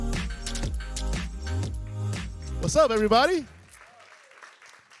What's up, everybody?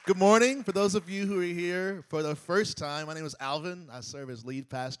 Good morning. For those of you who are here for the first time, my name is Alvin. I serve as lead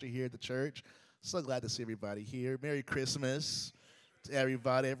pastor here at the church. So glad to see everybody here. Merry Christmas to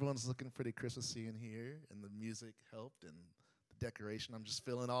everybody. Everyone's looking pretty Christmassy in here, and the music helped, and the decoration. I'm just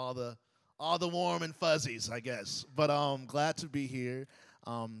feeling all the warm and fuzzies, I guess. But glad to be here.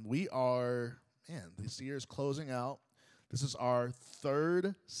 This year is closing out. This is our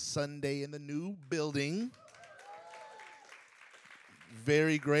third Sunday in the new building.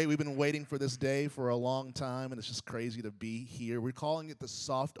 Very great. We've been waiting for this day for a long time, and it's just crazy to be here. We're calling it the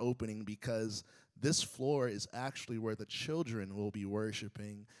soft opening because this floor is actually where the children will be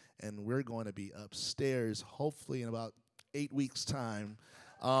worshiping, and we're going to be upstairs, hopefully in about 8 weeks' time.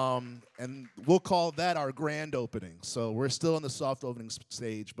 And we'll call that our grand opening. So we're still in the soft opening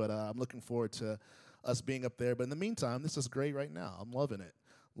stage, but I'm looking forward to us being up there. But in the meantime, this is great right now. I'm loving it.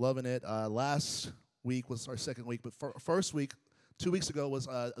 Last week was our second week, but first week, 2 weeks ago, was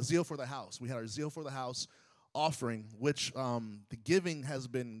a Zeal for the House. We had our Zeal for the House offering, which the giving has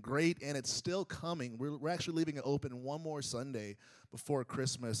been great, and it's still coming. We're actually leaving it open one more Sunday before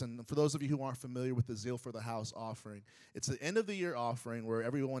Christmas. And for those of you who aren't familiar with the Zeal for the House offering, it's the end-of-the-year offering where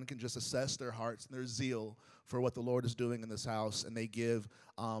everyone can just assess their hearts and their zeal for what the Lord is doing in this house, and they give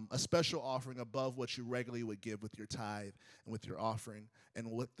a special offering above what you regularly would give with your tithe and with your offering. And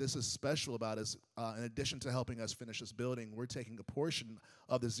what this is special about is, in addition to helping us finish this building, we're taking a portion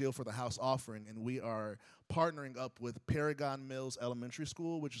of the Zeal for the House offering, and we are partnering up with Paragon Mills Elementary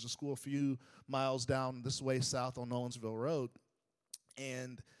School, which is a school a few miles down this way south on Nolensville Road.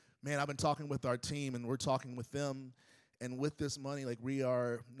 And, man, I've been talking with our team, and we're talking with them. And with this money, we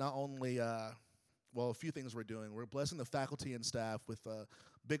are not only a few things we're doing. We're blessing the faculty and staff with a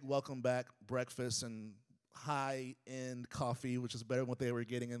big welcome back breakfast and high-end coffee, which is better than what they were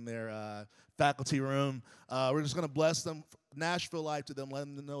getting in their faculty room. We're just going to bless them, Nashville Life to them,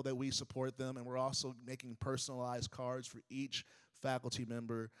 letting them know that we support them, and we're also making personalized cards for each faculty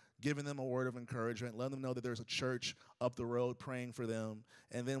member, giving them a word of encouragement, letting them know that there's a church up the road praying for them.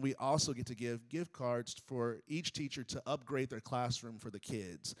 And then we also get to give gift cards for each teacher to upgrade their classroom for the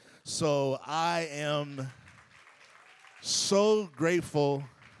kids. So I am so grateful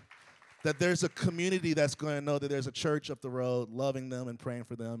that there's a community that's going to know that there's a church up the road loving them and praying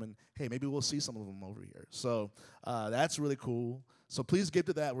for them. And, hey, maybe we'll see some of them over here. So that's really cool. So please give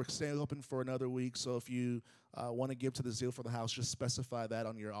to that. We're staying open for another week. So if you want to give to the Zeal for the House, just specify that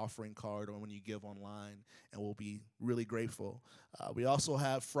on your offering card or when you give online, and we'll be really grateful. We also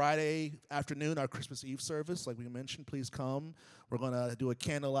have Friday afternoon, our Christmas Eve service. Like we mentioned, please come. We're going to do a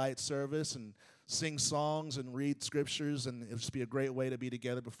candlelight service and sing songs and read scriptures, and it'll just be a great way to be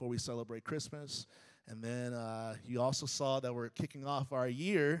together before we celebrate Christmas. And then you also saw that we're kicking off our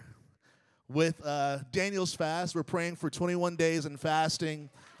year with Daniel's fast. We're praying for 21 days and fasting.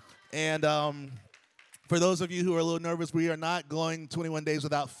 And for those of you who are a little nervous, we are not going 21 days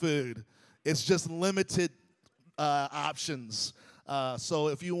without food. It's just limited options. So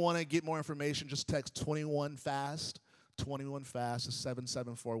if you want to get more information, just text 21 FAST. 21 FAST is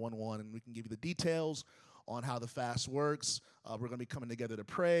 77411, and we can give you the details on how the fast works. We're going to be coming together to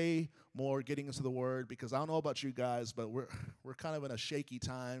pray more, getting into the Word, because I don't know about you guys, but we're kind of in a shaky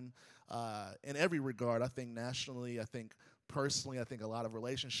time in every regard. I think nationally, I think personally, I think a lot of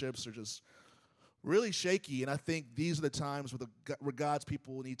relationships are just really shaky, and I think these are the times where God's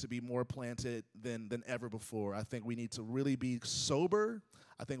people need to be more planted than ever before. I think we need to really be sober.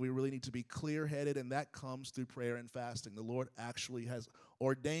 I think we really need to be clear-headed, and that comes through prayer and fasting. The Lord actually has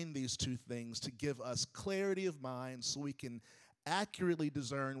ordained these two things to give us clarity of mind so we can accurately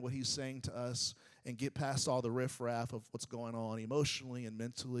discern what He's saying to us and get past all the riffraff of what's going on emotionally and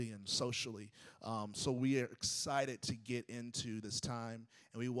mentally and socially. So we are excited to get into this time,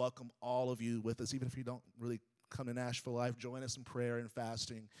 and we welcome all of you with us. Even if you don't really come to Nashville Life, join us in prayer and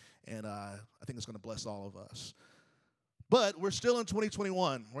fasting, and I think it's going to bless all of us. But we're still in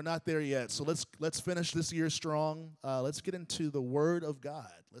 2021. We're not there yet. So let's finish this year strong. Let's get into the Word of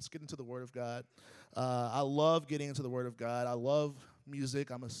God. I love getting into the Word of God. I love music.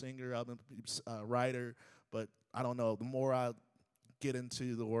 I'm a singer. I'm a writer. But I don't know. The more I get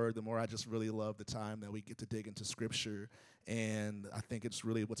into the Word, the more I just really love the time that we get to dig into Scripture. And I think it's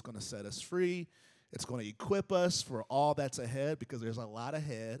really what's going to set us free. It's going to equip us for all that's ahead, because there's a lot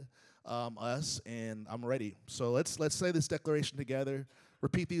ahead. Us, and I'm ready. So let's say this declaration together.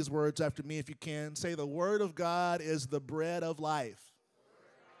 Repeat these words after me if you can. Say, the Word of God is the bread of life.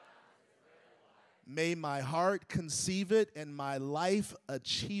 May my heart conceive it and my life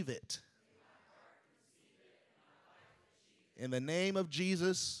achieve it. In the name of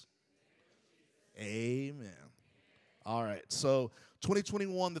Jesus, amen. All right. So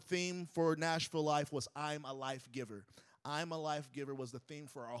 2021, the theme for Nashville Life was I'm a Life Giver. I'm a Life Giver was the theme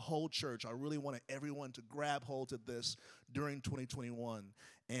for our whole church. I really wanted everyone to grab hold of this during 2021.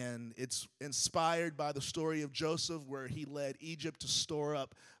 And it's inspired by the story of Joseph, where he led Egypt to store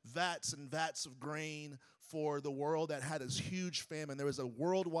up vats and vats of grain for the world that had this huge famine. There was a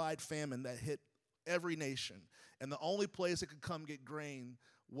worldwide famine that hit every nation. And the only place it could come get grain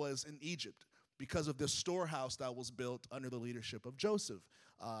was in Egypt, because of this storehouse that was built under the leadership of Joseph.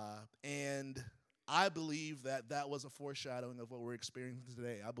 And I believe that that was a foreshadowing of what we're experiencing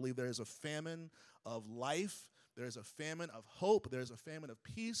today. I believe there is a famine of life. There's a famine of hope. There's a famine of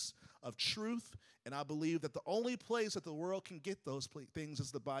peace, of truth. And I believe that the only place that the world can get those things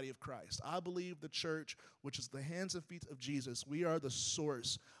is the body of Christ. I believe the church, which is the hands and feet of Jesus, we are the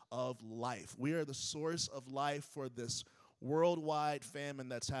source of life. We are the source of life for this worldwide famine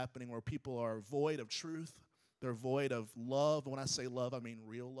that's happening, where people are void of truth. They're void of love. When I say love, I mean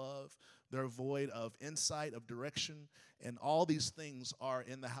real love. They're void of insight, of direction, and all these things are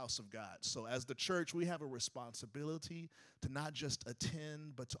in the house of God. So as the church, we have a responsibility to not just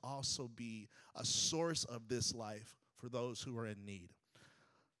attend, but to also be a source of this life for those who are in need.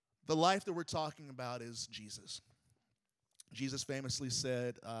 The life that we're talking about is Jesus. Jesus famously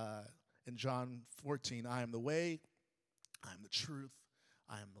said in John 14, I am the way, I am the truth,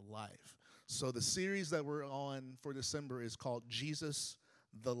 I am the life. So the series that we're on for December is called Jesus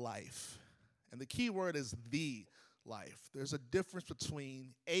the Life. And the key word is the life. There's a difference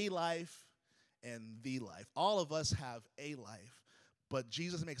between a life and the life. All of us have a life, but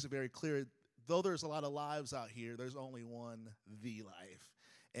Jesus makes it very clear, though there's a lot of lives out here, there's only one, the life,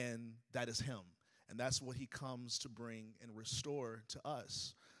 and that is him. And that's what he comes to bring and restore to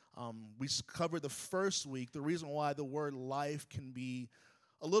us. We covered the first week the reason why the word life can be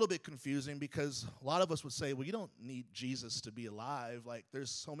a little bit confusing, because a lot of us would say, well, you don't need Jesus to be alive. Like, there's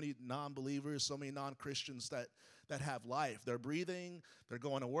so many non-believers, so many non-Christians that have life. They're breathing, they're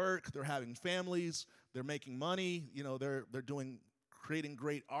going to work, they're having families, they're making money, they're creating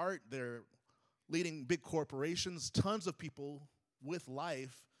great art, they're leading big corporations. Tons of people with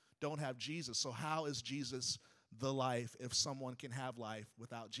life don't have Jesus. So how is Jesus the life if someone can have life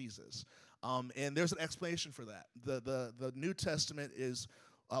without Jesus? And there's an explanation for that. The New Testament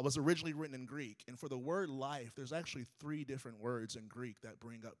was originally written in Greek, and for the word life, there's actually 3 different words in Greek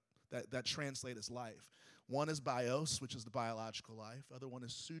that translate as life. One is bios, which is the biological life. The other one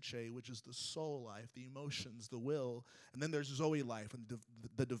is suche, which is the soul life, the emotions, the will. And then there's Zoe life, and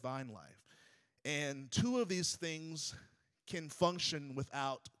the divine life. And 2 of these things can function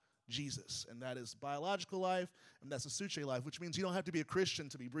without Jesus, and that is biological life, and that's the suche life, which means you don't have to be a Christian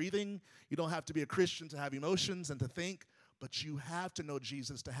to be breathing. You don't have to be a Christian to have emotions and to think, but you have to know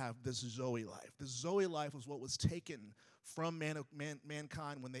Jesus to have this Zoe life. The Zoe life was what was taken from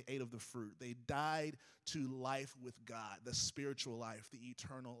mankind when they ate of the fruit. They died to life with God, the spiritual life, the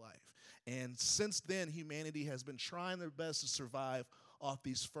eternal life. And since then, humanity has been trying their best to survive off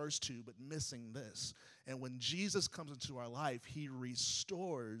these first 2, but missing this. And when Jesus comes into our life, he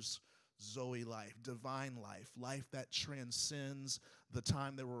restores Zoe life, divine life, life that transcends the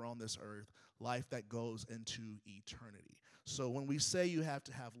time that we're on this earth, life that goes into eternity. So when we say you have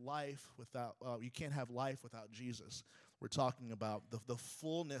to have life without, you can't have life without Jesus, we're talking about the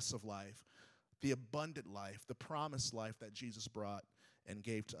fullness of life, the abundant life, the promised life that Jesus brought and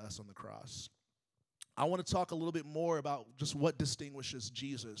gave to us on the cross. I want to talk a little bit more about just what distinguishes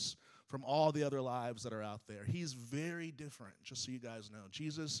Jesus from all the other lives that are out there. He's very different, just so you guys know.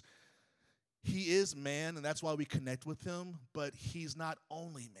 Jesus, he is man, and that's why we connect with him, but he's not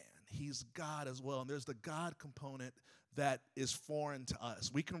only man. He's God as well, and there's the God component that is foreign to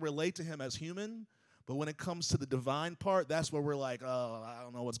us. We can relate to him as human, but when it comes to the divine part, that's where we're like, oh, I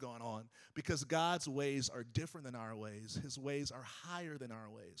don't know what's going on. Because God's ways are different than our ways. His ways are higher than our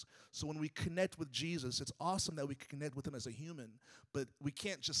ways. So when we connect with Jesus, it's awesome that we can connect with him as a human, but we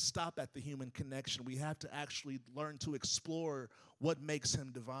can't just stop at the human connection. We have to actually learn to explore what makes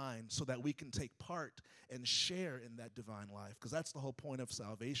him divine so that we can take part and share in that divine life, because that's the whole point of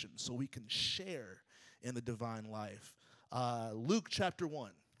salvation, so we can share in the divine life. Luke chapter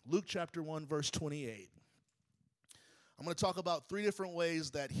 1. Luke chapter 1, verse 28. I'm going to talk about 3 different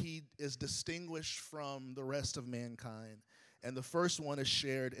ways that he is distinguished from the rest of mankind. And the first one is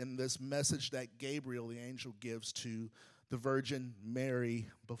shared in this message that Gabriel, the angel, gives to the Virgin Mary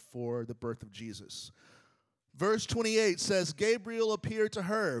before the birth of Jesus. Verse 28 says, Gabriel appeared to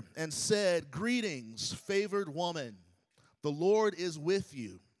her and said, Greetings, favored woman. The Lord is with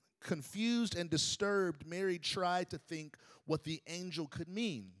you. Confused and disturbed, Mary tried to think what the angel could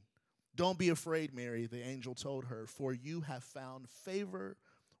mean. Don't be afraid, Mary, the angel told her, for you have found favor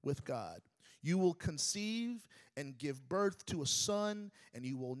with God. You will conceive and give birth to a son, and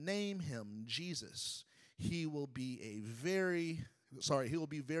you will name him Jesus. He will be he will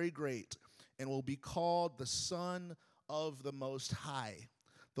be very great and will be called the Son of the Most High.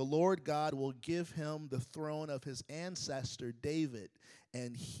 The Lord God will give him the throne of his ancestor David,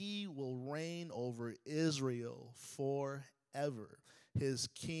 and he will reign over Israel forever. His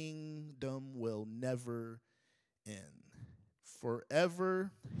kingdom will never end.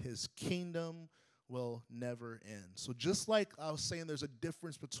 Forever, his kingdom will never end. So just like I was saying, there's a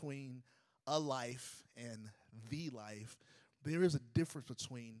difference between a life and the life. There is a difference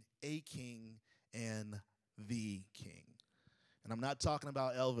between a king and the king. And I'm not talking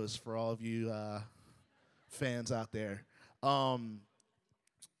about Elvis for all of you fans out there.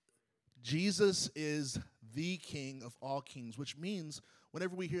 Jesus is the King of all kings, which means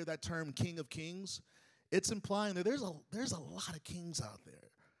whenever we hear that term King of Kings, it's implying that there's a lot of kings out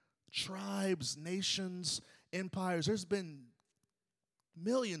there. Tribes, nations, empires. There's been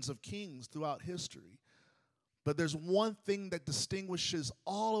millions of kings throughout history. But there's one thing that distinguishes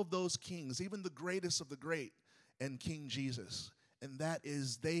all of those kings, even the greatest of the great, and King Jesus. And that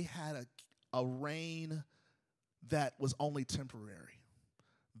is they had a reign that was only temporary.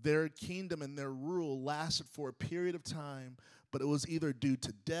 Their kingdom and their rule lasted for a period of time, but it was either due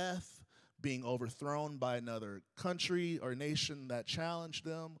to death, being overthrown by another country or nation that challenged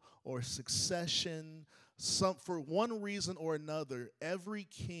them, or succession. For one reason or another, every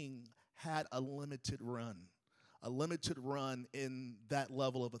king had a limited run in that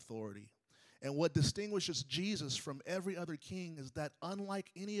level of authority. And what distinguishes Jesus from every other king is that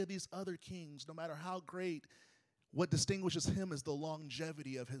unlike any of these other kings, no matter how great, what distinguishes him is the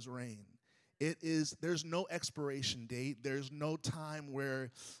longevity of his reign. There's no expiration date. There's no time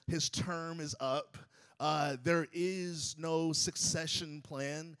where his term is up. There is no succession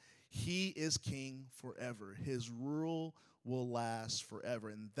plan. He is king forever. His rule will last forever.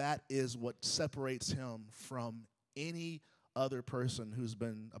 And that is what separates him from any other person who's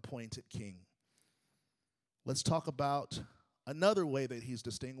been appointed king. Let's talk about another way that he's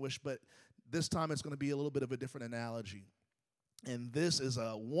distinguished, but this time it's going to be a little bit of a different analogy. And this is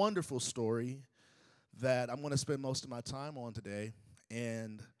a wonderful story that I'm going to spend most of my time on today.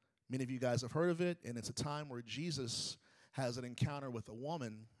 And many of you guys have heard of it. And it's a time where Jesus has an encounter with a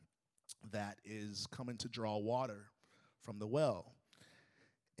woman that is coming to draw water from the well.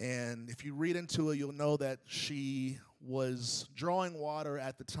 And if you read into it, you'll know that she was drawing water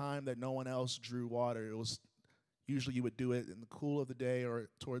at the time that no one else drew water. It was usually you would do it in the cool of the day or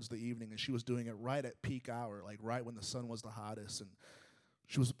towards the evening, and she was doing it right at peak hour, like right when the sun was the hottest. And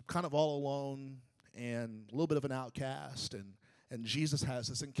she was kind of all alone and a little bit of an outcast. And Jesus has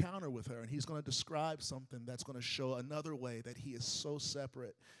this encounter with her, and he's going to describe something that's going to show another way that he is so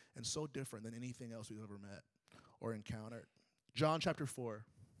separate and so different than anything else we've ever met or encountered. John chapter 4,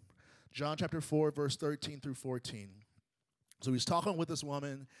 verse 13 through 14. So he's talking with this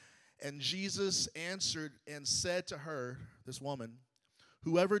woman, and Jesus answered and said to her, this woman,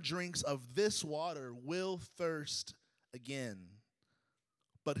 whoever drinks of this water will thirst again.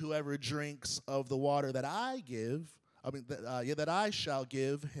 But whoever drinks of the water that that I shall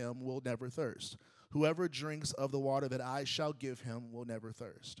give him will never thirst. Whoever drinks of the water that I shall give him will never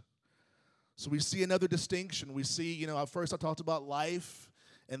thirst. So we see another distinction. We see, at first I talked about life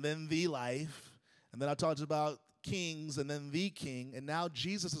and then the life. And then I talked about kings and then the king. And now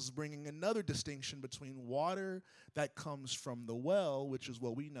Jesus is bringing another distinction between water that comes from the well, which is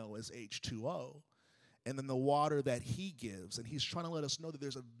what we know as H2O, and then the water that he gives. And he's trying to let us know that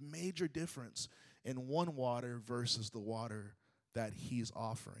there's a major difference in one water versus the water that he's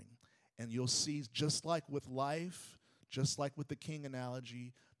offering. And you'll see, just like with life, just like with the king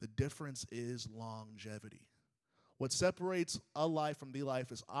analogy, the difference is longevity. What separates a life from the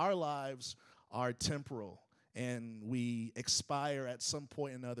life is our lives are temporal, and we expire at some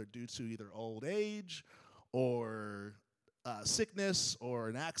point or another due to either old age or sickness or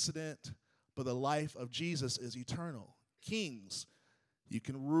an accident. But the life of Jesus is eternal. Kings, you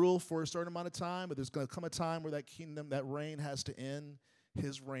can rule for a certain amount of time, but there's going to come a time where that kingdom, that reign has to end.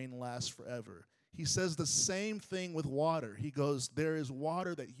 His reign lasts forever. He says the same thing with water. He goes, there is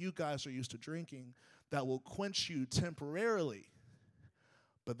water that you guys are used to drinking that will quench you temporarily.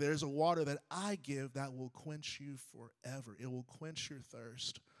 But there's a water that I give that will quench you forever. It will quench your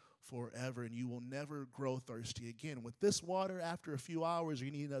thirst forever, and you will never grow thirsty again. With this water, after a few hours,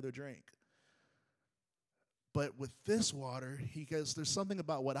 you need another drink. But with this water, he goes, there's something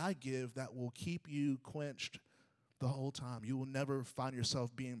about what I give that will keep you quenched the whole time. You will never find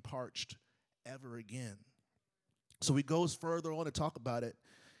yourself being parched ever again. So he goes further on to talk about it.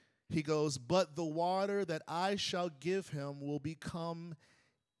 He goes, but the water that I shall give him will become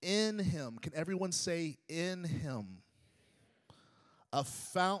in him. Can everyone say in him? A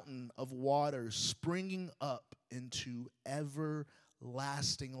fountain of water springing up into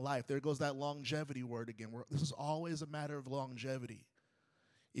everlasting life. There goes that longevity word again. This is always a matter of longevity.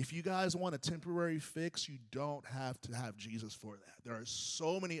 If you guys want a temporary fix, you don't have to have Jesus for that. There are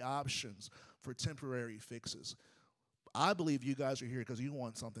so many options for temporary fixes. I believe you guys are here because you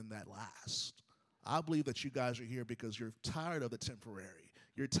want something that lasts. I believe that you guys are here because you're tired of the temporary.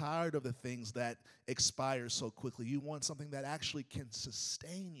 You're tired of the things that expire so quickly. You want something that actually can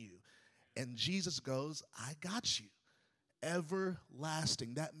sustain you. And Jesus goes, I got you.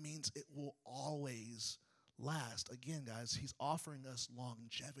 Everlasting. That means it will always last. Again, guys, he's offering us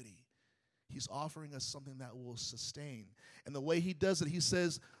longevity. He's offering us something that will sustain. And the way he does it, he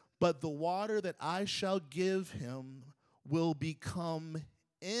says, but the water that I shall give him will become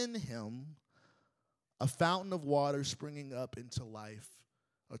in him a fountain of water springing up into life,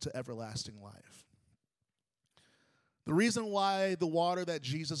 or to everlasting life. The reason why the water that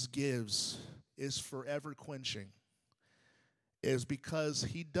Jesus gives is forever quenching is because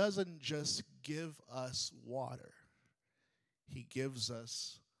he doesn't just give us water. He gives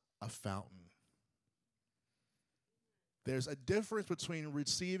us a fountain. There's a difference between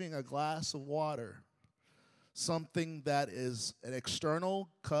receiving a glass of water, something that is an external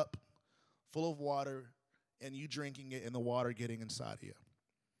cup full of water, and you drinking it and the water getting inside of you.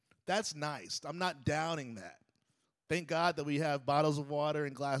 That's nice. I'm not downing that. Thank God that we have bottles of water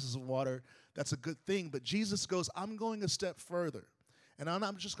and glasses of water. That's a good thing. But Jesus goes, I'm going a step further. And I'm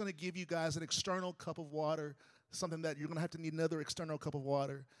not just going to give you guys an external cup of water, something that you're going to have to need another external cup of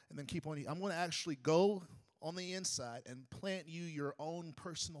water, and then keep on eating. I'm going to actually go on the inside and plant you your own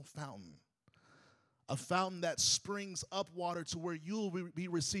personal fountain. A fountain that springs up water to where you'll be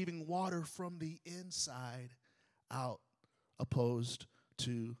receiving water from the inside out, opposed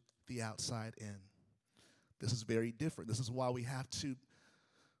to the outside in. This is very different. This is why we have to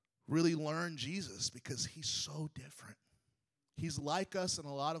really learn Jesus, because he's so different. He's like us in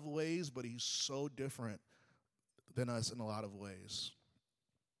a lot of ways, but he's so different than us in a lot of ways.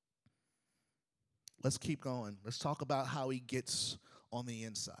 Let's keep going. Let's talk about how he gets on the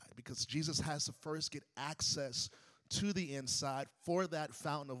inside, because Jesus has to first get access to the inside for that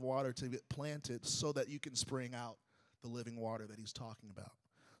fountain of water to get planted so that you can spring out the living water that he's talking about.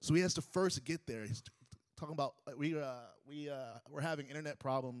 So he has to first get there. He's talking about, we're having internet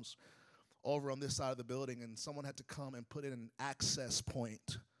problems over on this side of the building, and someone had to come and put in an access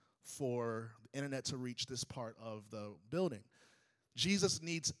point for the internet to reach this part of the building. Jesus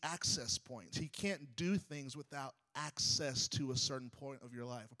needs access points. He can't do things without access to a certain point of your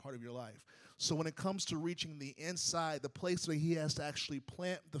life, a part of your life. So when it comes to reaching the inside, the place where he has to actually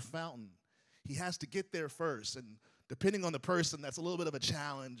plant the fountain, he has to get there first. And depending on the person, that's a little bit of a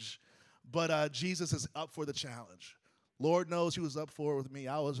challenge. But Jesus is up for the challenge. Lord knows he was up for it with me.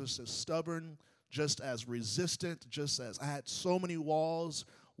 I was just as stubborn, just as resistant, just as I had so many walls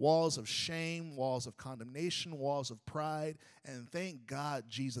of shame, walls of condemnation, walls of pride. And thank God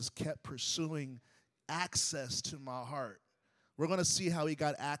Jesus kept pursuing access to my heart. We're going to see how he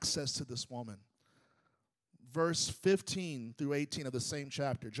got access to this woman. Verse 15 through 18 of the same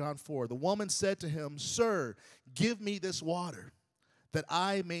chapter, John 4. The woman said to him, Sir, give me this water, that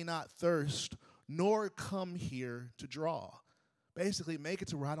I may not thirst, nor come here to draw. Basically, make it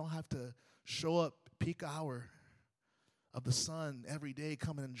to where I don't have to show up peak hour of the sun every day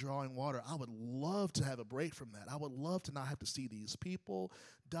coming and drawing water. I would love to have a break from that. I would love to not have to see these people,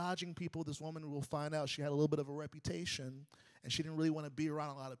 dodging people. This woman will find out she had a little bit of a reputation, and she didn't really want to be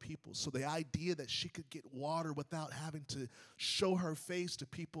around a lot of people. So the idea that she could get water without having to show her face to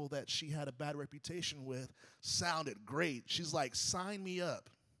people that she had a bad reputation with sounded great. She's like, sign me up.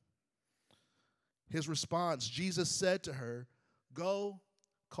 His response, Jesus said to her, Go,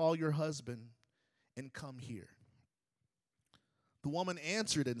 call your husband, and come here. The woman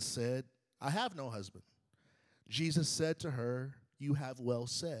answered and said, I have no husband. Jesus said to her, You have well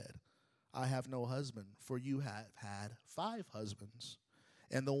said, I have no husband, for you have had 5 husbands,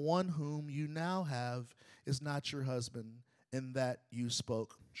 and the one whom you now have is not your husband, and that you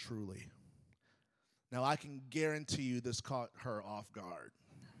spoke truly. Now, I can guarantee you this caught her off guard.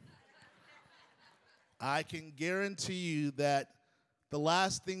 I can guarantee you that the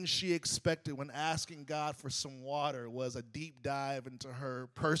last thing she expected when asking God for some water was a deep dive into her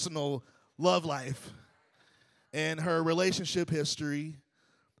personal love life and her relationship history.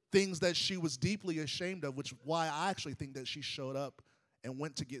 things that she was deeply ashamed of, which is why I actually think that she showed up and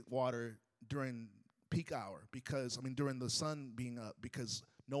went to get water during peak hour, during the sun being up, because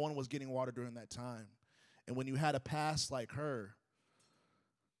no one was getting water during that time. And when you had a past like her,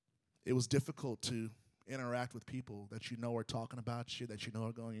 it was difficult to interact with people that you know are talking about you, that you know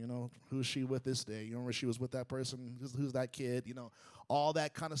are going, who's she with this day? You remember she was with that person? Who's that kid? All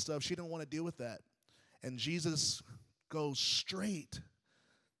that kind of stuff. She didn't want to deal with that. And Jesus goes straight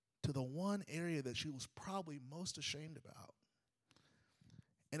to the one area that she was probably most ashamed about.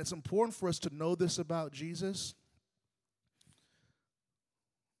 And it's important for us to know this about Jesus.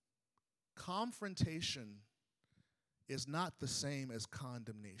 Confrontation is not the same as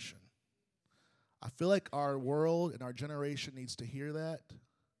condemnation. I feel like our world and our generation needs to hear that.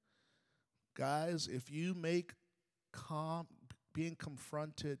 Guys, if you make being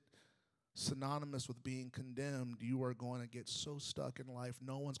confronted synonymous with being condemned, you are going to get so stuck in life,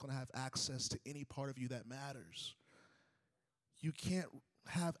 no one's going to have access to any part of you that matters. You can't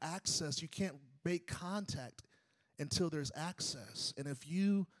have access, you can't make contact until there's access. And if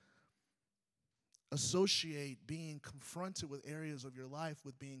you associate being confronted with areas of your life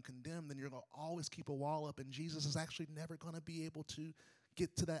with being condemned, then you're going to always keep a wall up, and Jesus is actually never going to be able to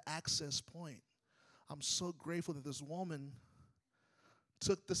get to that access point. I'm so grateful that this woman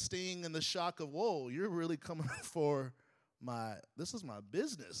took the sting and the shock of, whoa, you're really coming for this is my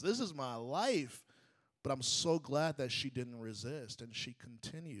business, this is my life. But I'm so glad that she didn't resist and she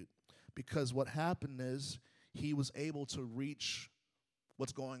continued, because what happened is he was able to reach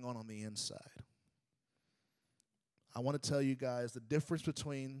what's going on the inside. I want to tell you guys the difference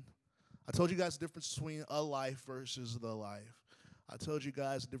between, I told you guys the difference between a life versus the life. I told you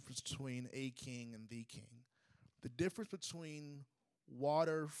guys the difference between a king and the king. The difference between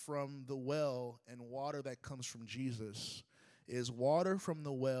water from the well and water that comes from Jesus is water from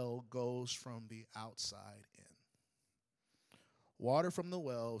the well goes from the outside in. Water from the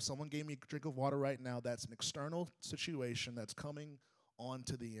well, if someone gave me a drink of water right now, that's an external situation that's coming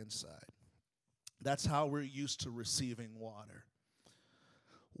onto the inside. That's how we're used to receiving water.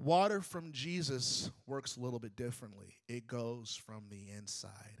 Water from Jesus works a little bit differently. It goes from the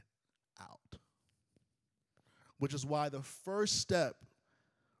inside out. Which is why the first step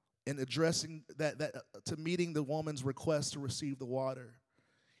in addressing to meeting the woman's request to receive the water,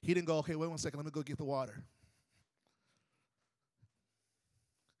 he didn't go, okay, wait 1 second, let me go get the water.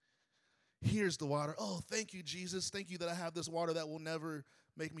 Here's the water. Oh, thank you, Jesus. Thank you that I have this water that will never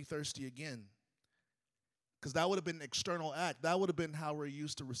make me thirsty again. Because that would have been an external act. That would have been how we're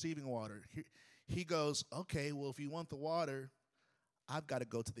used to receiving water. He goes, okay, well, if you want the water, I've got to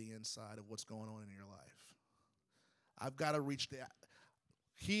go to the inside of what's going on in your life. I've got to reach that.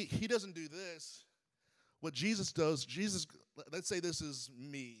 He doesn't do this. What Jesus does, let's say this is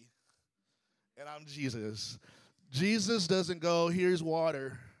me, and I'm Jesus. Jesus doesn't go, here's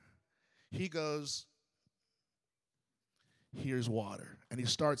water. He goes, here's water. And he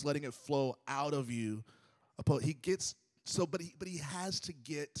starts letting it flow out of you. But he has to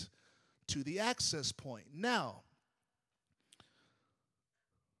get to the access point. Now,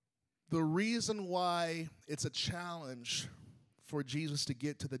 the reason why it's a challenge for Jesus to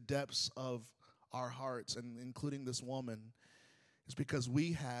get to the depths of our hearts, and including this woman, is because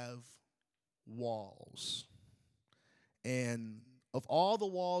we have walls. And of all the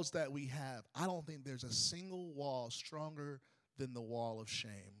walls that we have, I don't think there's a single wall stronger than the wall of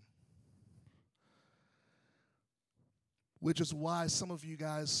shame. Which is why some of you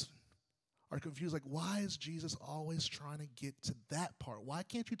guys are confused, like, why is Jesus always trying to get to that part? Why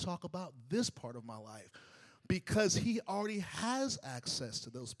can't you talk about this part of my life? Because he already has access to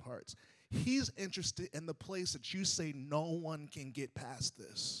those parts. He's interested in the place that you say no one can get past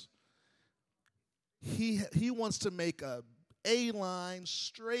this. He wants to make a line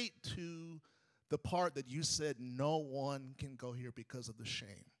straight to the part that you said no one can go here because of the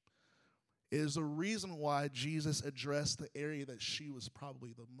shame. It is a reason why Jesus addressed the area that she was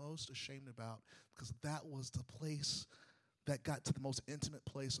probably the most ashamed about, because that was the place that got to the most intimate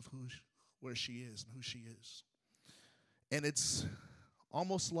place of where she is and who she is. And it's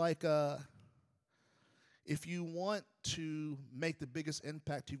almost like if you want to make the biggest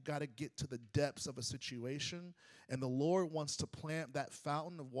impact, you've got to get to the depths of a situation, and the Lord wants to plant that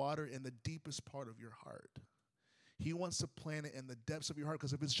fountain of water in the deepest part of your heart. He wants to plant it in the depths of your heart,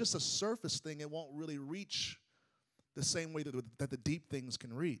 because if it's just a surface thing, it won't really reach the same way that the deep things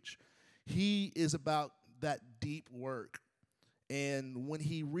can reach. He is about that deep work. And when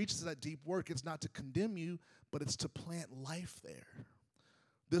he reaches that deep work, it's not to condemn you, but it's to plant life there.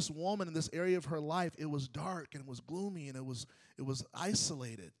 This woman in this area of her life, it was dark and it was gloomy and it was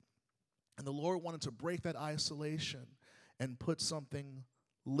isolated. And the Lord wanted to break that isolation and put something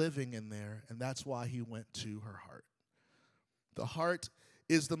living in there, and that's why he went to her heart. The heart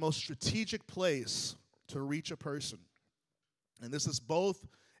is the most strategic place to reach a person. And this is both,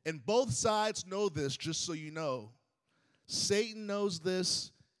 and both sides know this, just so you know. Satan knows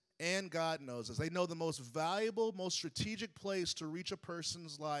this, and God knows this. They know the most valuable, most strategic place to reach a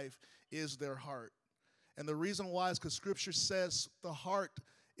person's life is their heart. And the reason why is because Scripture says the heart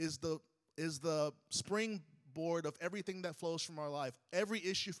is the springboard of everything that flows from our life. Every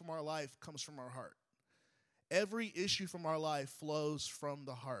issue from our life comes from our heart. Every issue from our life flows from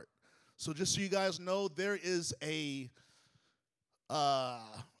the heart. So just so you guys know, there is a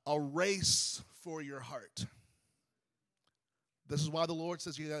race for your heart. This is why the Lord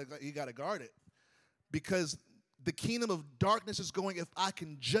says you got to guard it. Because the kingdom of darkness is going, if I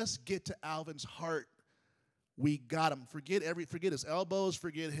can just get to Alvin's heart, we got him. Forget his elbows,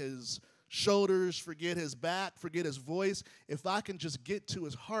 forget his shoulders, forget his back, forget his voice. If I can just get to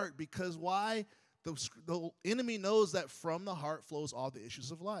his heart, because why? The enemy knows that from the heart flows all the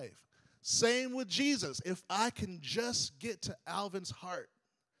issues of life. Same with Jesus. If I can just get to Alvin's heart,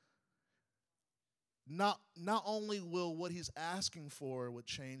 not only will what he's asking for would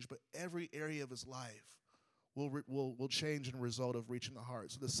change, but every area of his life will change in result of reaching the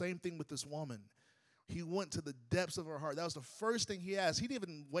heart. So the same thing with this woman. He went to the depths of her heart. That was the first thing he asked. He didn't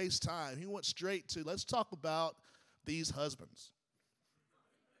even waste time. He went straight to, let's talk about these husbands.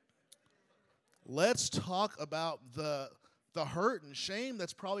 Let's talk about the hurt and shame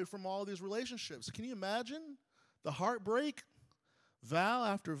that's probably from all these relationships. Can you imagine the heartbreak? Vow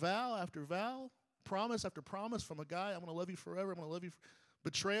after vow after vow. Promise after promise from a guy, I'm going to love you forever. I'm going to love you.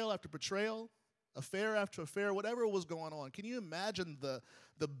 Betrayal after betrayal. Affair after affair. Whatever was going on. Can you imagine the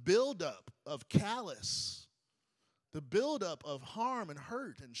buildup of callous? The buildup of harm and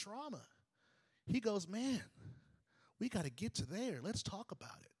hurt and trauma. He goes, man, we got to get to there. Let's talk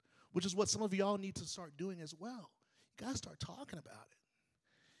about it. Which is what some of y'all need to start doing as well. You got to start talking about it.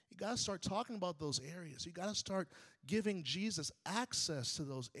 You got to start talking about those areas. You got to start giving Jesus access to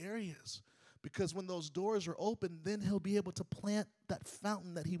those areas. Because when those doors are open, then he'll be able to plant that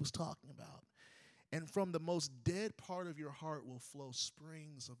fountain that he was talking about. And from the most dead part of your heart will flow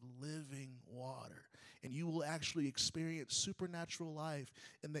springs of living water. And you will actually experience supernatural life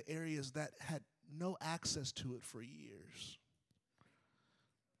in the areas that had no access to it for years.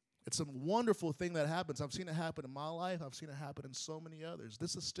 It's a wonderful thing that happens. I've seen it happen in my life. I've seen it happen in so many others.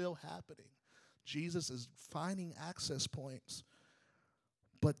 This is still happening. Jesus is finding access points.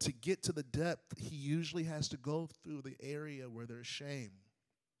 But to get to the depth, he usually has to go through the area where there's shame.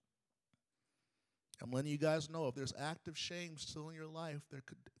 I'm letting you guys know, if there's active shame still in your life, there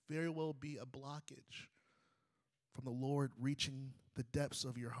could very well be a blockage from the Lord reaching the depths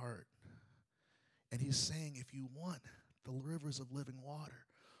of your heart. And he's saying, if you want the rivers of living water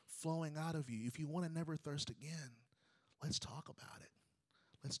flowing out of you, if you want to never thirst again, let's talk about it.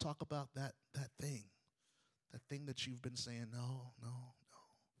 Let's talk about that thing that you've been saying, no,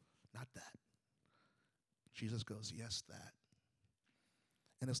 not that. Jesus goes, yes, that.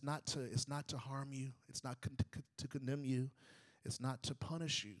 And it's not to harm you. It's not to condemn you. It's not to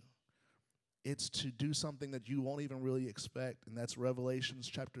punish you. It's to do something that you won't even really expect, and that's Revelations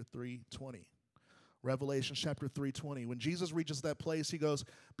chapter 3:20. Revelations chapter 3:20. When Jesus reaches that place, he goes,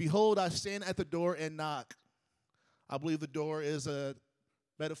 behold, I stand at the door and knock. I believe the door is a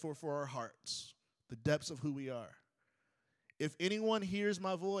metaphor for our hearts, the depths of who we are. If anyone hears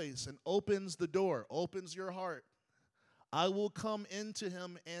my voice and opens the door, opens your heart, I will come into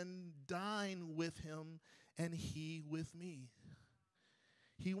him and dine with him and he with me.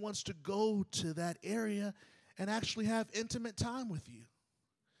 He wants to go to that area and actually have intimate time with you.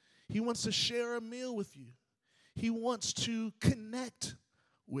 He wants to share a meal with you. He wants to connect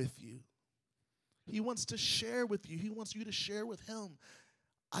with you. He wants to share with you. He wants you to share with him.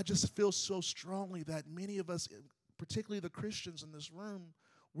 I just feel so strongly that many of us, particularly the Christians in this room,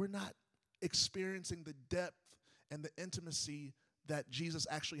 we're not experiencing the depth and the intimacy that Jesus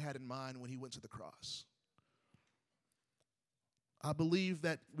actually had in mind when he went to the cross. I believe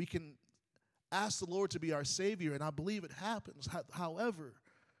that we can ask the Lord to be our Savior, and I believe it happens. However,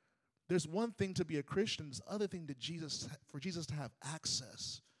 there's one thing to be a Christian, there's other thing for Jesus to have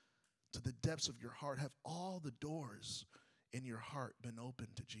access to the depths of your heart. Have all the doors in your heart been open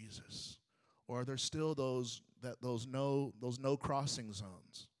to Jesus? Or are there still those no crossing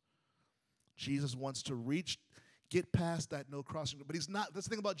zones? Jesus wants to get past that no crossing, but he's not. That's the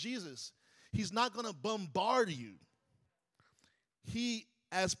thing about Jesus. He's not going to bombard you. He,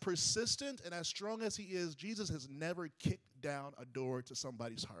 as persistent and as strong as he is, Jesus has never kicked down a door to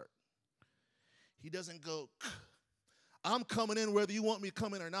somebody's heart. He doesn't go, I'm coming in whether you want me to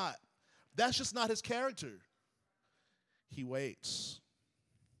come in or not. That's just not his character. He waits.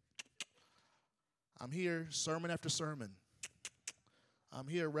 I'm here, sermon after sermon. I'm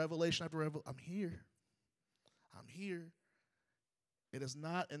here, revelation after revelation. I'm here. I'm here. It is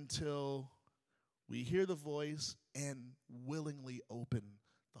not until we hear the voice and willingly open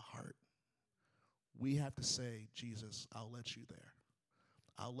the heart. We have to say, Jesus, I'll let you there.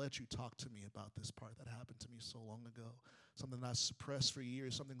 I'll let you talk to me about this part that happened to me so long ago. Something that I suppressed for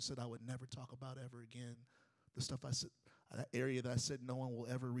years, something I said I would never talk about ever again. The stuff I said, that area that I said no one will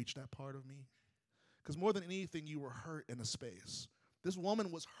ever reach that part of me. Because more than anything, you were hurt in a space. This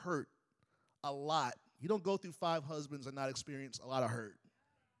woman was hurt a lot. You don't go through 5 husbands and not experience a lot of hurt.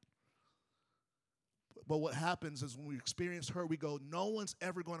 But what happens is when we experience hurt, we go, no one's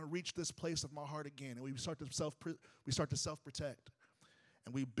ever going to reach this place of my heart again. And we start to self-protect.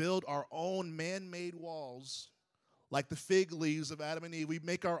 And we build our own man-made walls, like the fig leaves of Adam and Eve. We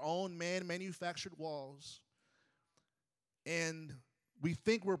make our own man-manufactured walls. And we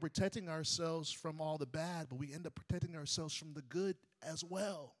think we're protecting ourselves from all the bad, but we end up protecting ourselves from the good as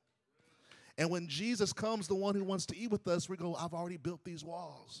well. And when Jesus comes, the one who wants to eat with us, we go, I've already built these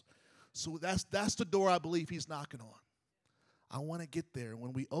walls. So that's the door I believe he's knocking on. I want to get there.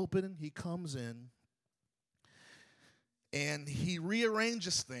 When we open, he comes in, and he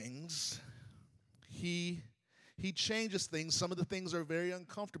rearranges things. He changes things. Some of the things are very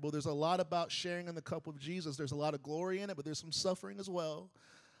uncomfortable. There's a lot about sharing in the cup of Jesus. There's a lot of glory in it, but there's some suffering as well.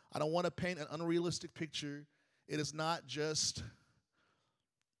 I don't want to paint an unrealistic picture. It is not just,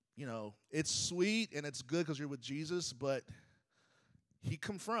 it's sweet and it's good because you're with Jesus, but he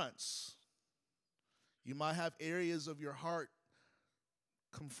confronts. You might have areas of your heart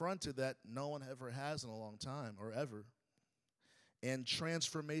confronted that no one ever has in a long time or ever. And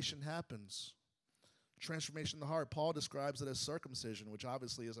transformation happens. Transformation in the heart. Paul describes it as circumcision, which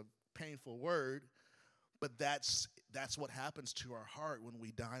obviously is a painful word, but that's what happens to our heart when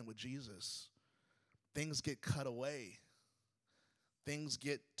we dine with Jesus. Things get cut away. Things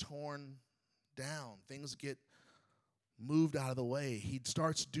get torn down. Things get moved out of the way. He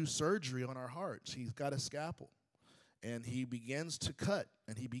starts to do surgery on our hearts. He's got a scalpel, and he begins to cut,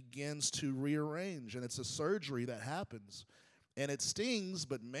 and he begins to rearrange, and it's a surgery that happens. And it stings,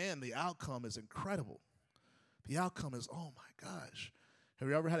 but man, the outcome is incredible. The outcome is, oh my gosh. Have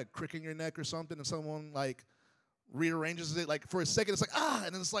you ever had a crick in your neck or something and someone rearranges it? For a second, it's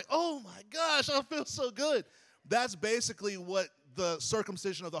and then it's oh my gosh, I feel so good. That's basically what the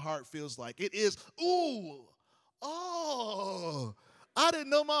circumcision of the heart feels like. It is, I didn't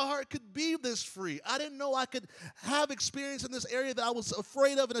know my heart could be this free. I didn't know I could have experience in this area that I was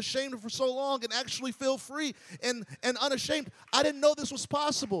afraid of and ashamed of for so long and actually feel free and unashamed. I didn't know this was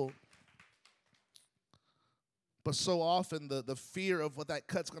possible. But so often the fear of what that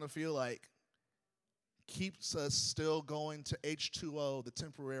cut's going to feel like keeps us still going to H2O, the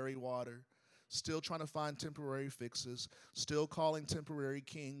temporary water, still trying to find temporary fixes, still calling temporary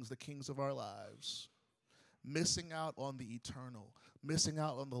kings the kings of our lives, missing out on the eternal, missing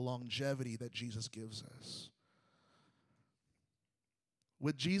out on the longevity that Jesus gives us.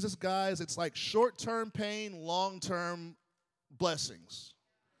 With Jesus, guys, it's like short-term pain, long-term blessings.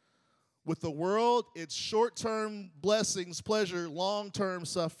 With the world, it's short-term blessings, pleasure, long-term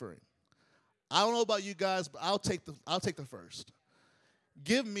suffering. I don't know about you guys, but I'll take the first.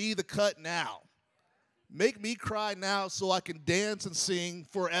 Give me the cut now. Make me cry now so I can dance and sing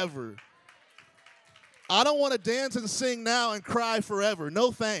forever. I don't want to dance and sing now and cry forever.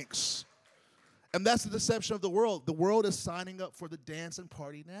 No thanks. And that's the deception of the world. The world is signing up for the dance and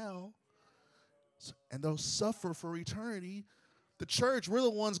party now, and they'll suffer for eternity. The church, we're the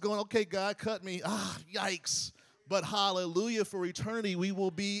ones going, okay, God, cut me. Yikes. But hallelujah, for eternity, we will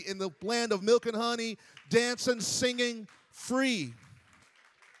be in the land of milk and honey, dancing, singing, free.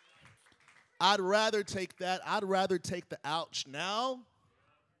 I'd rather take that. I'd rather take the ouch now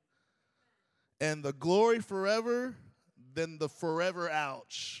and the glory forever than the forever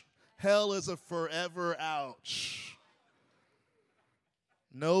ouch. Hell is a forever ouch.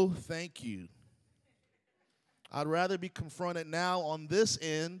 No, thank you. I'd rather be confronted now on this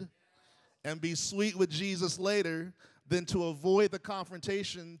end and be sweet with Jesus later than to avoid the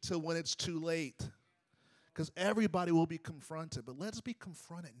confrontation till when it's too late. Because everybody will be confronted, but let's be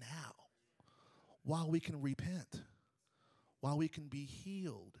confronted now while we can repent, while we can be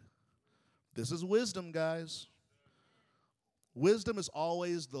healed. This is wisdom, guys. Wisdom is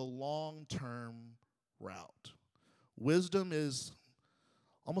always the long-term route. Wisdom is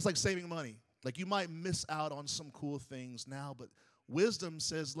almost like saving money. Like you might miss out on some cool things now, but Wisdom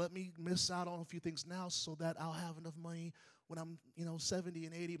says, let me miss out on a few things now so that I'll have enough money when I'm, 70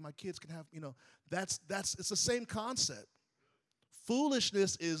 and 80, my kids can have, it's the same concept.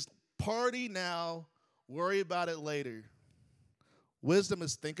 Foolishness is party now, worry about it later. Wisdom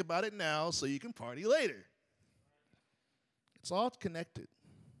is think about it now so you can party later. It's all connected.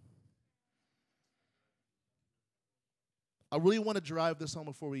 I really want to drive this home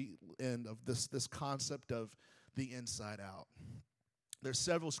before we end of this concept of the inside out. There's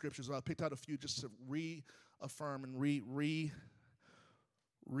several scriptures. I picked out a few just to reaffirm and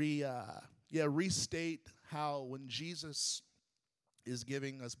restate how when Jesus is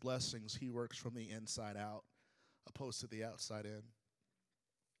giving us blessings, he works from the inside out opposed to the outside in.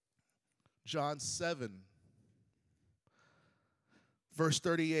 John 7, verse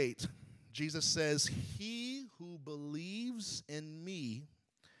 38, Jesus says, "He who believes in me,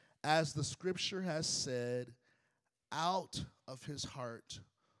 as the scripture has said, out of his heart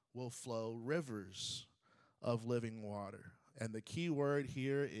will flow rivers of living water." And the key word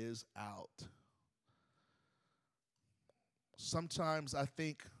here is out. Sometimes I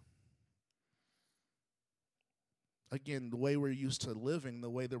think, again, the way we're used to living, the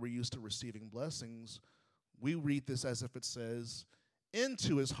way that we're used to receiving blessings, we read this as if it says,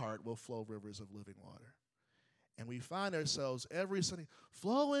 into his heart will flow rivers of living water. And we find ourselves every Sunday,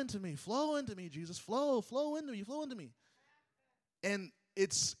 flow into me, Jesus, flow into me, flow into me. And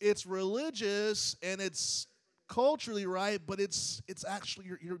it's religious and it's culturally right, but it's actually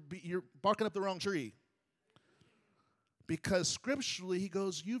you're barking up the wrong tree. Because scripturally he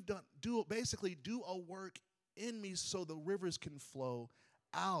goes, do a work in me so the rivers can flow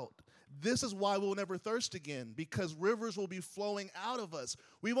out. This is why we'll never thirst again, because rivers will be flowing out of us.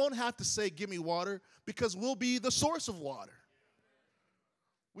 We won't have to say, give me water, because we'll be the source of water.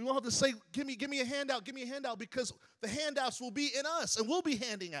 We won't have to say, give me a handout, because the handouts will be in us and we'll be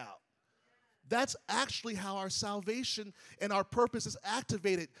handing out. That's actually how our salvation and our purpose is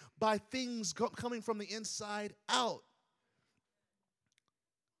activated, by things coming from the inside out.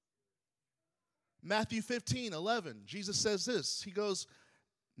 Matthew 15:11, Jesus says this. He goes,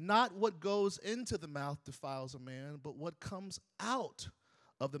 not what goes into the mouth defiles a man, but what comes out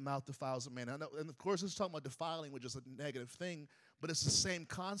of the mouth defiles a man. And of course, it's talking about defiling, which is a negative thing, but it's the same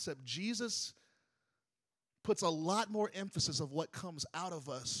concept. Jesus puts a lot more emphasis of what comes out of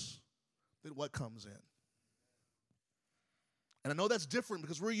us than what comes in. And I know that's different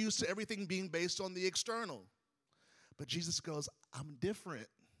because we're used to everything being based on the external. But Jesus goes, I'm different.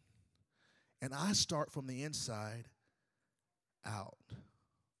 And I start from the inside out.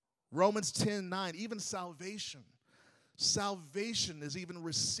 Romans 10:9, even salvation. Salvation is even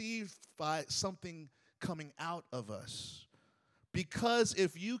received by something coming out of us. Because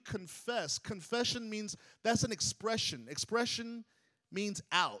if you confession means, that's an expression. Expression means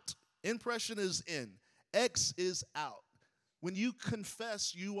out. Impression is in. X is out. When you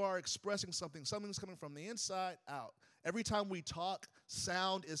confess, you are expressing something. Something's coming from the inside out. Every time we talk,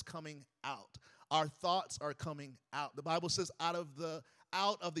 sound is coming out. Our thoughts are coming out. The Bible says out of the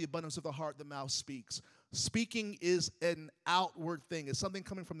abundance of the heart, the mouth speaks. Speaking is an outward thing. It's something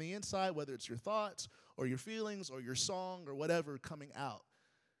coming from the inside, whether it's your thoughts or your feelings or your song or whatever coming out.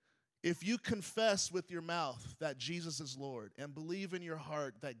 If you confess with your mouth that Jesus is Lord and believe in your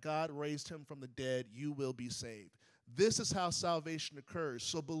heart that God raised him from the dead, you will be saved. This is how salvation occurs.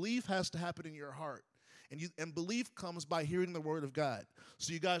 So belief has to happen in your heart. And belief comes by hearing the word of God.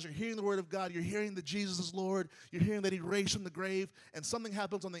 So you guys are hearing the word of God. You're hearing that Jesus is Lord. You're hearing that he raised from the grave. And something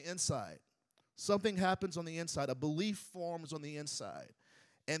happens on the inside. Something happens on the inside. A belief forms on the inside.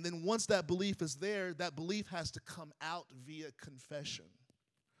 And then once that belief is there, that belief has to come out via confession.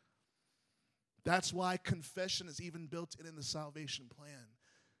 That's why confession is even built in the salvation plan.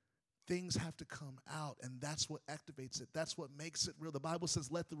 Things have to come out, and that's what activates it. That's what makes it real. The Bible says,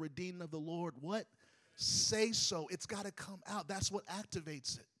 let the redeemed of the Lord, what? Say so. It's got to come out. That's what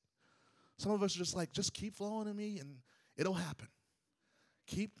activates it. Some of us are just like, just keep flowing to me, and it'll happen.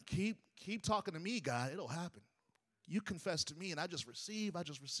 Keep talking to me, God. It'll happen. You confess to me, and I just receive.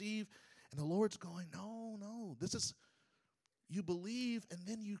 And the Lord's going, no. This is, you believe, and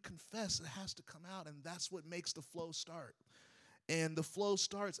then you confess. It has to come out, and that's what makes the flow start. And the flow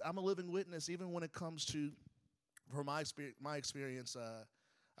starts. I'm a living witness, even when it comes to, from my experience,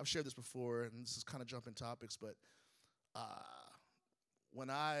 I've shared this before, and this is kind of jumping topics, but when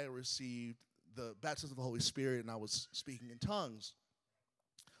I received the baptism of the Holy Spirit and I was speaking in tongues,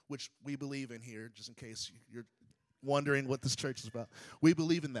 which we believe in here, just in case you're wondering what this church is about. We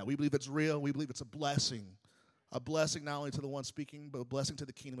believe in that. We believe it's real. We believe it's a blessing not only to the one speaking, but a blessing to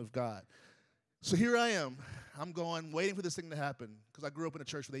the kingdom of God. So here I am. I'm going, waiting for this thing to happen, because I grew up in a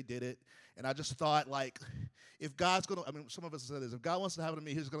church where they did it, and I just thought, like, if God's going to, I mean, some of us said this, if God wants to happen to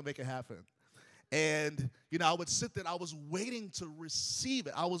me, he's going to make it happen. And, I would sit there, and I was waiting to receive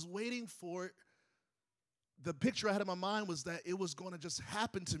it. I was waiting for it. The picture I had in my mind was that it was going to just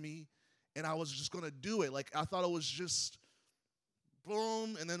happen to me, and I was just going to do it. Like, I thought it was just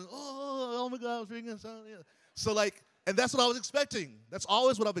boom, and then, oh my God, I was freaking out. Yeah. So, like, and that's what I was expecting. That's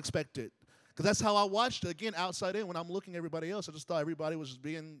always what I've expected. Because that's how I watched it, again, outside in. When I'm looking at everybody else, I just thought everybody was just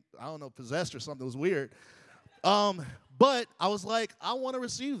being, I don't know, possessed or something. It was weird. But I was like, I want to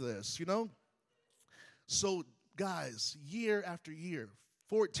receive this, So, guys, year after year,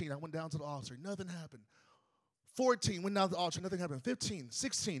 14, I went down to the altar. Nothing happened. 14, went down to the altar. Nothing happened. 15,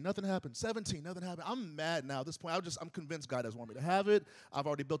 16, nothing happened. 17, nothing happened. I'm mad now at this point. I'm convinced God doesn't want me to have it. I've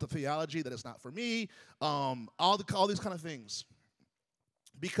already built a theology that it's not for me. All these kind of things.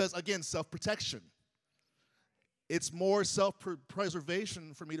 Because, again, self-protection. It's more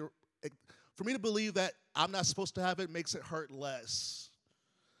self-preservation for me to believe that I'm not supposed to have it makes it hurt less.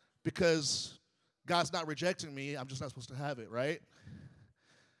 Because God's not rejecting me. I'm just not supposed to have it, right?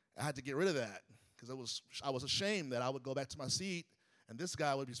 I had to get rid of that because I was ashamed that I would go back to my seat and this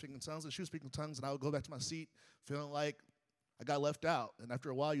guy would be speaking in tongues and she was speaking in tongues and I would go back to my seat feeling like I got left out. And after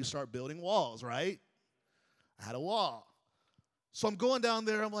a while, you start building walls, right? I had a wall. So I'm going down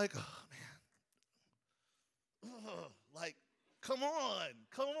there. I'm like, oh, man. Like, come on.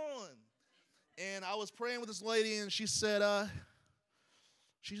 And I was praying with this lady, and she just said,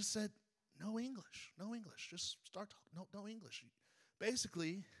 no English. Just start talking. No English.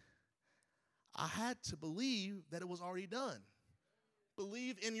 Basically, I had to believe that it was already done.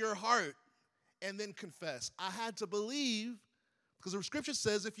 Believe in your heart and then confess. I had to believe, because the scripture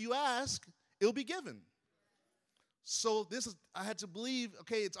says if you ask, it'll be given. So I had to believe,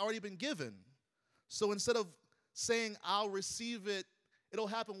 okay, it's already been given. So instead of saying I'll receive it, it'll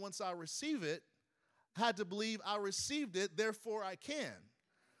happen once I receive it, I had to believe I received it, therefore I can.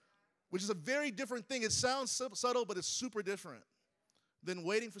 Which is a very different thing. It sounds subtle, but it's super different than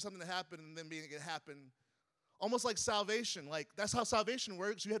waiting for something to happen and then being it happen. Almost like salvation. Like, that's how salvation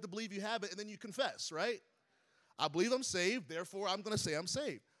works. You have to believe you have it, and then you confess, right? I believe I'm saved, therefore I'm going to say I'm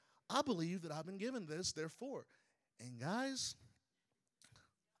saved. I believe that I've been given this, therefore. And guys,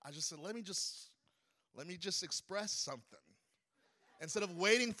 I just said, let me just express something. Instead of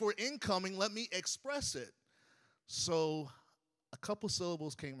waiting for incoming, let me express it. So a couple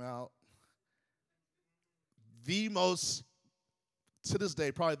syllables came out. To this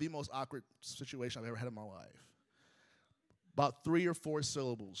day, probably the most awkward situation I've ever had in my life. About 3 or 4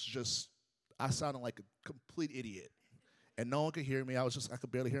 syllables, I sounded like a complete idiot. And no one could hear me. I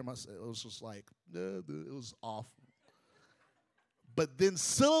could barely hear myself. It was just like, it was awful. But then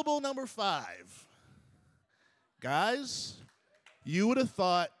syllable number 5. Guys, you would have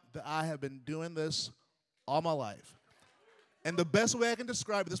thought that I have been doing this all my life. And the best way I can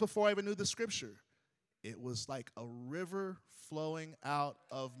describe it, this before I even knew the scripture, it was like a river flowing out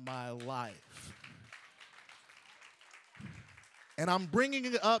of my life. And I'm bringing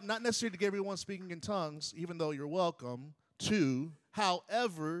it up, not necessarily to get everyone speaking in tongues, even though you're welcome to.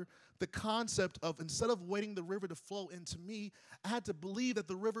 However, the concept of instead of waiting the river to flow into me, I had to believe that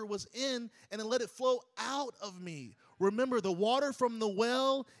the river was in and then let it flow out of me. Remember, the water from the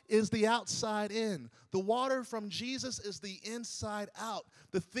well is the outside in. The water from Jesus is the inside out.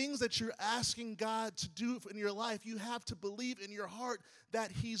 The things that you're asking God to do in your life, you have to believe in your heart that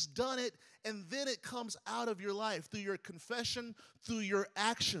he's done it, and then it comes out of your life through your confession, through your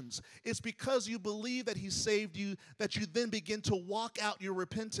actions. It's because you believe that he saved you that you then begin to walk out your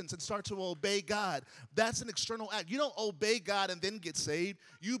repentance and start to obey God. That's an external act. You don't obey God and then get saved.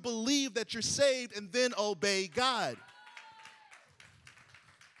 You believe that you're saved and then obey God.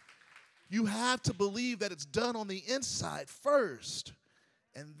 You have to believe that it's done on the inside first.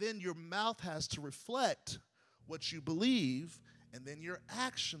 And then your mouth has to reflect what you believe, and then your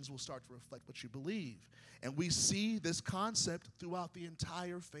actions will start to reflect what you believe. And we see this concept throughout the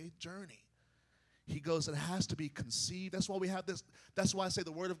entire faith journey. He goes, it has to be conceived. That's why we have this. That's why I say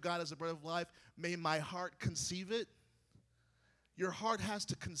the word of God is the bread of life. May my heart conceive it. Your heart has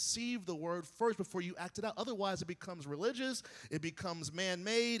to conceive the word first before you act it out. Otherwise, it becomes religious. It becomes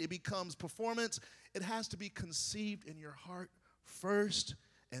man-made. It becomes performance. It has to be conceived in your heart first,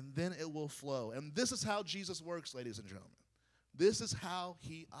 and then it will flow. And this is how Jesus works, ladies and gentlemen. This is how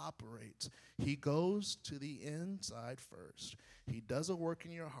he operates. He goes to the inside first. He does a work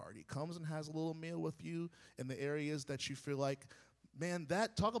in your heart. He comes and has a little meal with you in the areas that you feel like, man,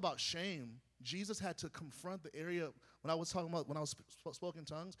 talk about shame. Jesus had to confront the area when I was talking about when I was spoken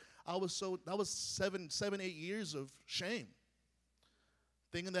tongues. That was 8 years of shame,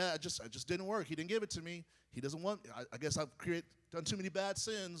 thinking that I just didn't work. He didn't give it to me. He doesn't want. I guess I've done too many bad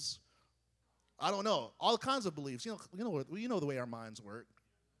sins. I don't know. All kinds of beliefs. You know the way our minds work.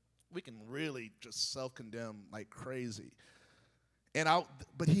 We can really just self-condemn like crazy.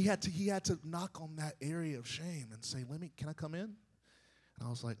 But he had to knock on that area of shame and say, can I come in? And I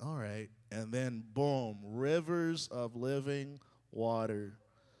was like, all right. And then boom, rivers of living water.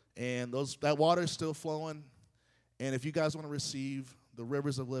 And that water is still flowing. And if you guys want to receive the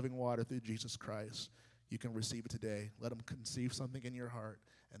rivers of living water through Jesus Christ, you can receive it today. Let him conceive something in your heart,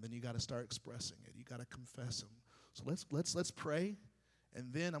 and then you got to start expressing it. You got to confess him. So let's pray,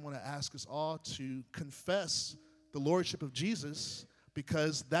 and then I'm going to ask us all to confess the lordship of Jesus,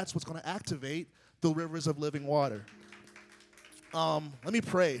 because that's what's going to activate the rivers of living water. Let me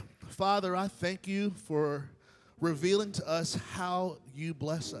pray. Father, I thank you for revealing to us how you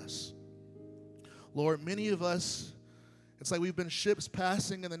bless us. Lord, many of us, it's like we've been ships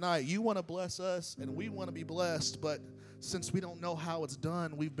passing in the night. You want to bless us, and we want to be blessed, but since we don't know how it's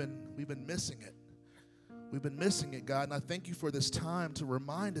done, we've been missing it. We've been missing it, God, and I thank you for this time to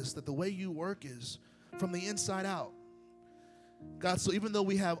remind us that the way you work is from the inside out. God, so even though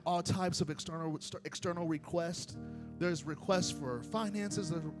we have all types of external requests, there's requests for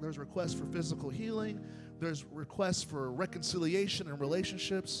finances, there's requests for physical healing, there's requests for reconciliation and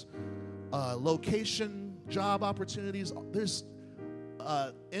relationships, location, job opportunities. There's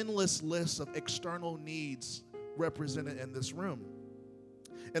endless lists of external needs represented in this room.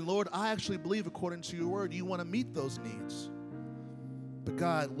 And Lord, I actually believe, according to your word, you want to meet those needs. But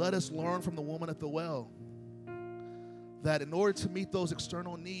God, let us learn from the woman at the well that in order to meet those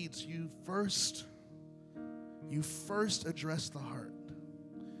external needs, you first address the heart.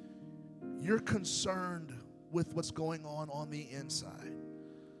 You're concerned with what's going on the inside.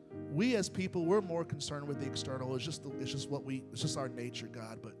 We as people, we're more concerned with the external. It's just our nature,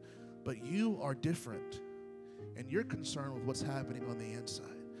 God. But you are different, and you're concerned with what's happening on the inside.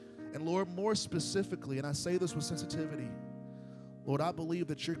 And Lord, more specifically, and I say this with sensitivity, Lord, I believe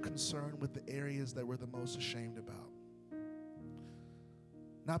that you're concerned with the areas that we're the most ashamed about.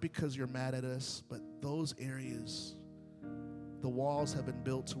 Not because you're mad at us, but those areas, the walls have been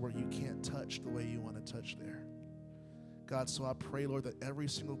built to where you can't touch the way you want to touch there. God, so I pray, Lord, that every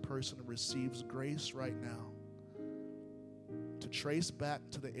single person receives grace right now to trace back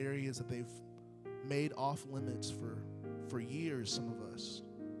to the areas that they've made off limits for years, some of us.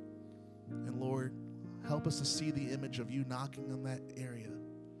 And Lord, help us to see the image of you knocking on that area,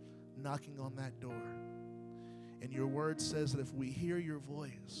 knocking on that door. And your word says that if we hear your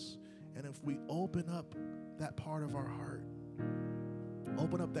voice and if we open up that part of our heart,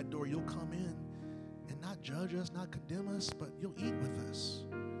 open up that door, you'll come in and not judge us, not condemn us, but you'll eat with us.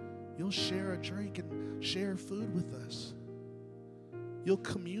 You'll share a drink and share food with us. You'll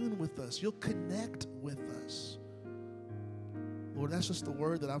commune with us. You'll connect with us. Lord, that's just the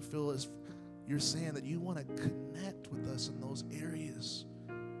word that I feel is you're saying, that you want to connect with us in those areas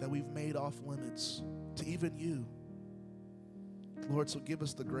that we've made off limits to even you. Lord, so give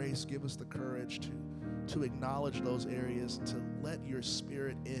us the grace, give us the courage to acknowledge those areas and to let your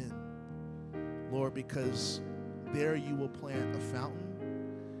spirit in. Lord, because there you will plant a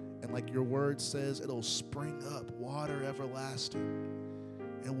fountain, and like your word says, it'll spring up water everlasting,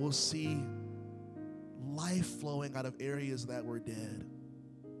 and we'll see life flowing out of areas that were dead.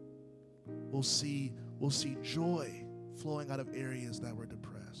 We'll see joy flowing out of areas that were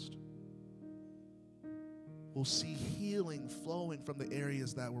depressed. We'll see healing flowing from the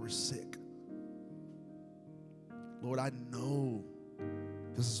areas that were sick. Lord, I know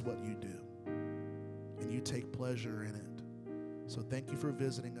this is what you do, and you take pleasure in it. So thank you for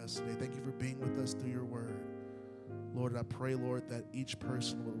visiting us today. Thank you for being with us through your word. Lord, I pray, Lord, that each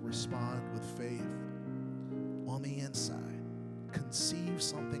person will respond with faith on the inside. Conceive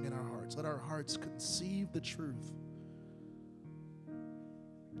something in our hearts. Let our hearts conceive the truth.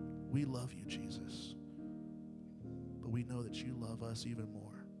 We love you, Jesus, but we know that you love us even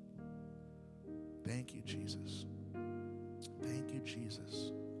more. Thank you, Jesus. Thank you,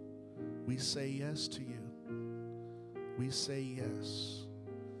 Jesus. We say yes to you. We say yes.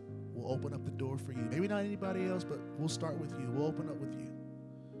 We'll open up the door for you. Maybe not anybody else, but we'll start with you. We'll open up with you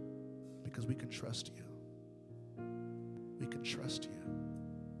because we can trust you. We can trust you.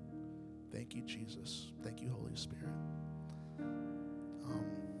 Thank you, Jesus. Thank you, Holy Spirit.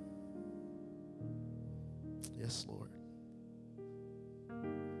 Yes, Lord.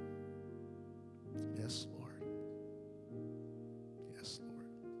 Yes, Lord. Yes, Lord.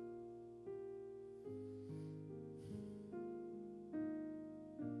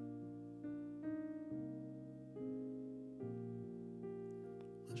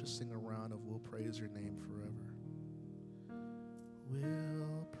 praise your name forever.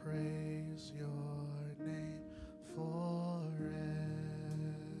 We'll praise your name forever.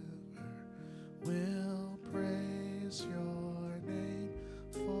 We'll praise your name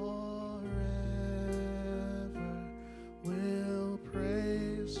forever. We'll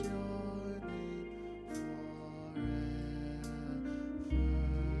praise your name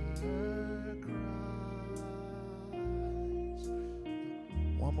forever. Christ.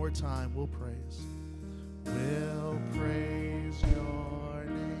 One more time, we'll praise. We'll praise your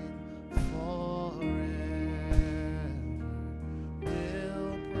name forever.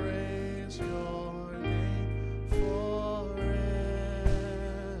 We'll praise your name forever.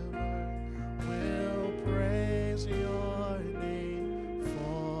 We'll praise your name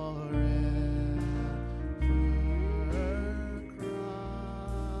forever.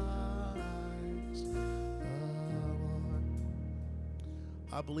 Christ the Lord.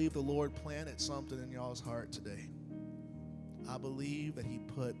 I believe the Lord planted something in y'all's heart today. I believe that he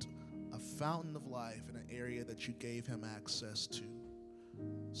put a fountain of life in an area that you gave him access to.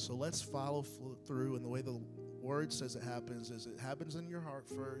 So let's follow through, and the way the word says it happens is it happens in your heart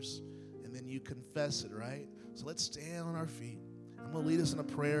first, and then you confess it, right? So let's stand on our feet. I'm going to lead us in a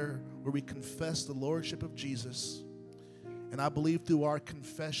prayer where we confess the lordship of Jesus. And I believe through our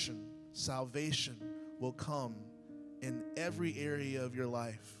confession, salvation will come in every area of your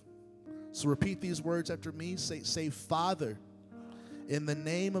life. So repeat these words after me. Say, Father, in the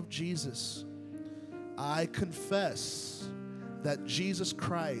name of Jesus, I confess that Jesus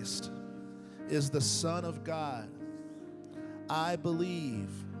Christ is the Son of God. I believe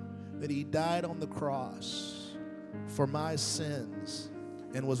that he died on the cross for my sins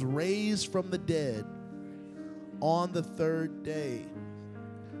and was raised from the dead on the third day.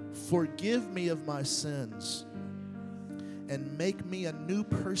 Forgive me of my sins and make me a new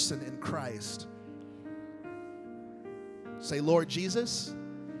person in Christ. Say, Lord Jesus,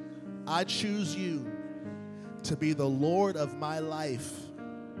 I choose you to be the Lord of my life.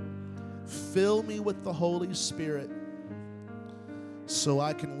 Fill me with the Holy Spirit so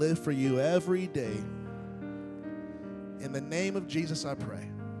I can live for you every day. In the name of Jesus, I pray.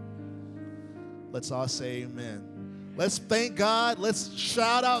 Let's all say amen. Let's thank God. Let's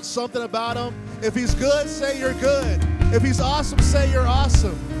shout out something about him. If he's good, say you're good. If he's awesome, say you're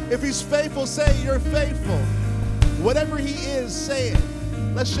awesome. If he's faithful, say you're faithful. Whatever he is, say it.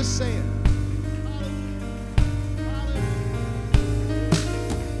 Let's just say it.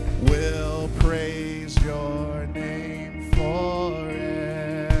 We'll praise your name forever.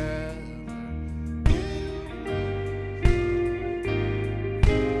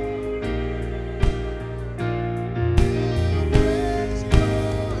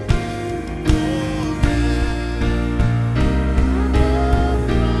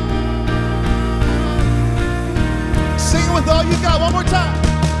 Sing it with all you got. One more time.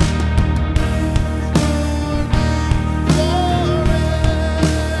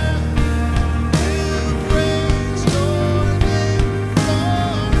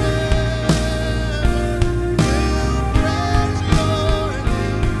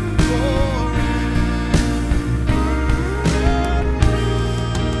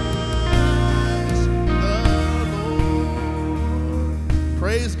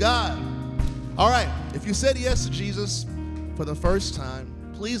 Praise God. All right, if you said yes to Jesus for the first time,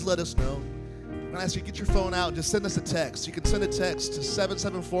 please let us know. I'm going to ask you to get your phone out and just send us a text. You can send a text to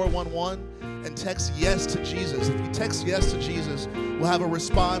 77411 and text yes to Jesus. If you text yes to Jesus, we'll have a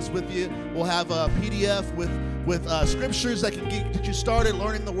response with you. We'll have a PDF with scriptures that can get you started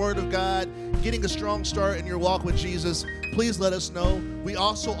learning the Word of God, getting a strong start in your walk with Jesus. Please let us know. We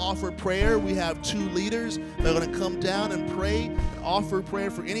also offer prayer. We have 2 leaders that are going to come down and pray and offer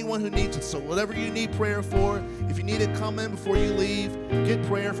prayer for anyone who needs it. So whatever you need prayer for, if you need to come in before you leave, get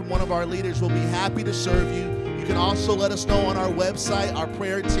prayer from one of our leaders. We'll be happy to serve you. You can also let us know on our website. Our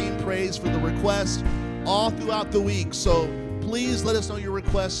prayer team prays for the request all throughout the week. So please let us know your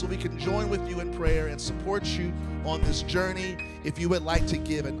requests so we can join with you in prayer and support you on this journey. If you would like to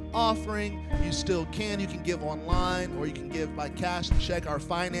give an offering, you still can. You can give online or you can give by cash and check. Our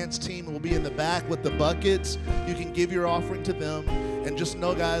finance team will be in the back with the buckets. You can give your offering to them. And just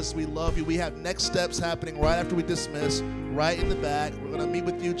know, guys, we love you. We have next steps happening right after we dismiss, right in the back. We're going to meet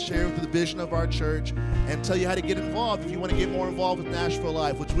with you, share with the vision of our church, and tell you how to get involved if you want to get more involved with Nashville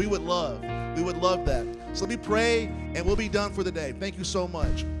Life, which we would love. We would love that. So let me pray, and we'll be done for the day. Thank you so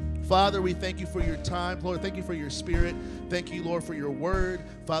much. Father, we thank you for your time. Lord, thank you for your spirit. Thank you, Lord, for your word.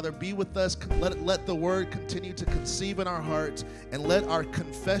 Father, be with us. Let the word continue to conceive in our hearts, and let our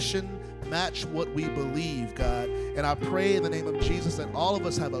confession match what we believe, God. And I pray in the name of Jesus that all of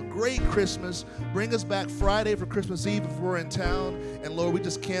us have a great Christmas. Bring us back Friday for Christmas Eve if we're in town. And Lord, we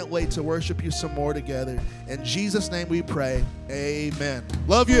just can't wait to worship you some more together. In Jesus' name we pray. Amen.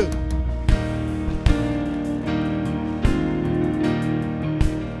 Love you.